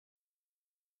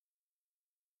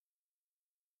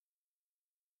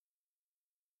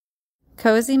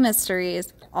Cozy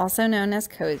mysteries, also known as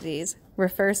cozies,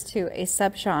 refers to a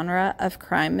subgenre of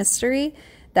crime mystery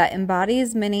that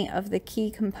embodies many of the key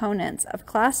components of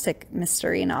classic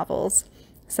mystery novels,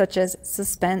 such as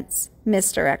suspense,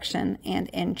 misdirection, and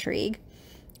intrigue,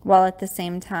 while at the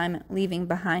same time leaving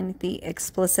behind the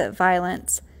explicit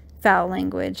violence, foul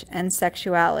language, and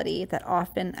sexuality that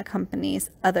often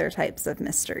accompanies other types of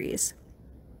mysteries.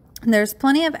 There's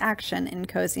plenty of action in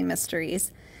cozy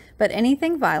mysteries, but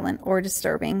anything violent or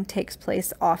disturbing takes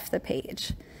place off the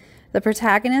page. The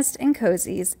protagonist in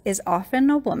cozies is often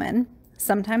a woman,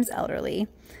 sometimes elderly,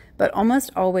 but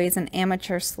almost always an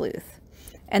amateur sleuth,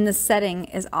 and the setting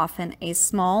is often a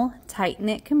small,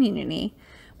 tight-knit community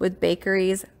with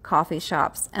bakeries, coffee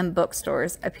shops, and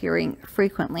bookstores appearing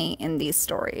frequently in these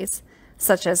stories,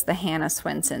 such as the Hannah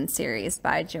Swenson series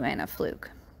by Joanna Fluke.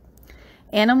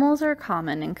 Animals are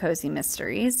common in cozy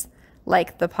mysteries,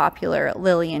 like the popular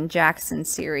Lillian Jackson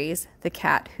series, The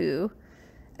Cat Who,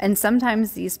 and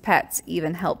sometimes these pets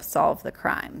even help solve the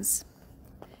crimes.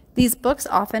 These books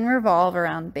often revolve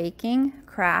around baking,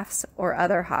 crafts, or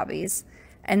other hobbies,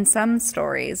 and some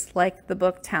stories, like the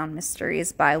Booktown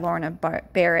Mysteries by Lorna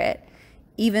Barrett,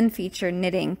 even feature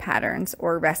knitting patterns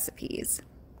or recipes.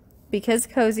 Because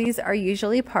cozies are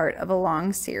usually part of a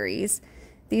long series,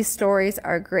 these stories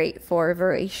are great for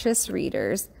voracious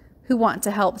readers who want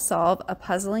to help solve a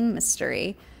puzzling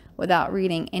mystery without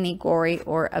reading any gory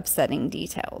or upsetting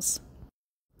details.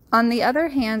 On the other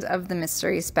hand of the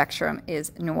mystery spectrum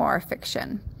is noir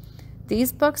fiction.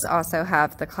 These books also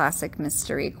have the classic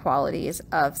mystery qualities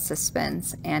of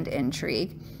suspense and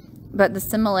intrigue, but the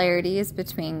similarities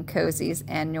between cozies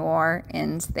and noir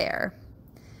ends there.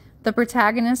 The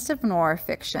protagonist of noir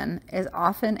fiction is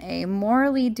often a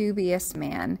morally dubious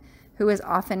man who is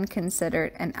often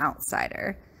considered an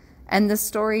outsider, and the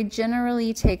story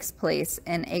generally takes place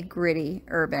in a gritty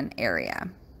urban area.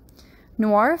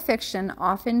 Noir fiction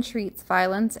often treats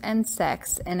violence and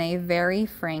sex in a very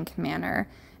frank manner,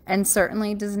 and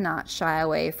certainly does not shy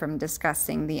away from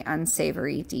discussing the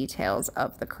unsavory details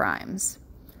of the crimes.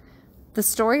 The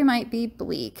story might be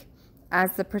bleak,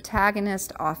 as the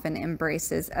protagonist often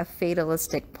embraces a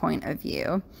fatalistic point of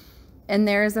view, and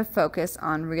there is a focus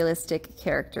on realistic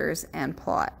characters and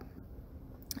plot.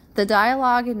 The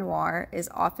dialogue in noir is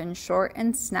often short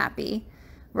and snappy,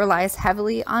 relies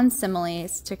heavily on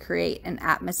similes to create an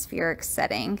atmospheric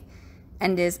setting,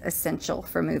 and is essential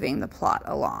for moving the plot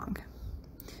along.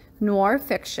 Noir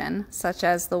fiction, such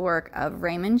as the work of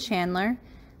Raymond Chandler,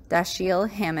 Dashiell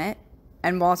Hammett,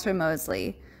 and Walter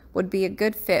Mosley, would be a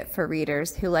good fit for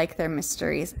readers who like their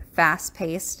mysteries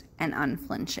fast-paced and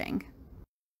unflinching.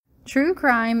 True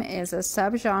crime is a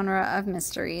subgenre of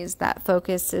mysteries that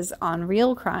focuses on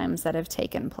real crimes that have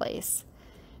taken place.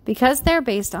 Because they're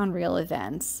based on real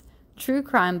events, true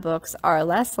crime books are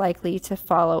less likely to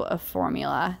follow a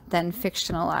formula than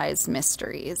fictionalized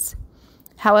mysteries.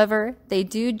 However, they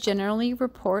do generally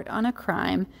report on a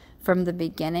crime from the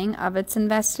beginning of its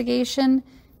investigation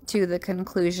to the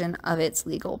conclusion of its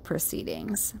legal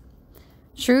proceedings.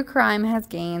 True crime has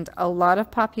gained a lot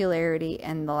of popularity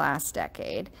in the last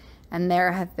decade, and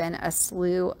there have been a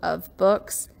slew of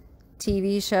books,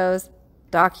 TV shows,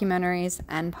 documentaries,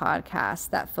 and podcasts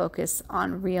that focus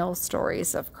on real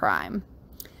stories of crime.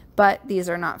 But these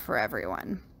are not for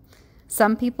everyone.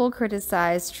 Some people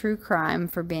criticize true crime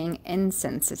for being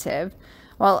insensitive,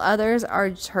 while others are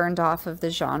turned off of the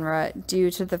genre due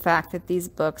to the fact that these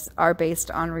books are based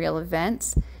on real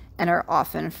events and are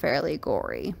often fairly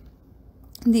gory.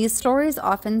 These stories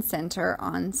often center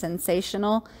on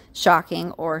sensational,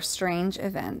 shocking, or strange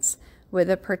events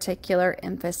with a particular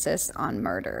emphasis on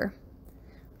murder.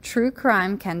 True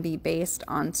crime can be based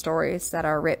on stories that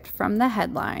are ripped from the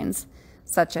headlines,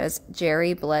 such as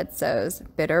Jerry Bledsoe's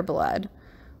Bitter Blood,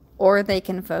 or they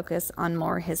can focus on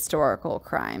more historical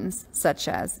crimes, such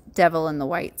as Devil in the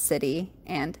White City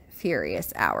and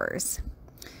Furious Hours.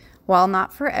 While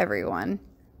not for everyone,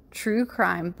 true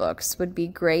crime books would be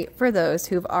great for those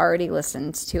who've already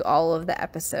listened to all of the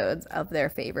episodes of their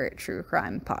favorite true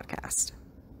crime podcast.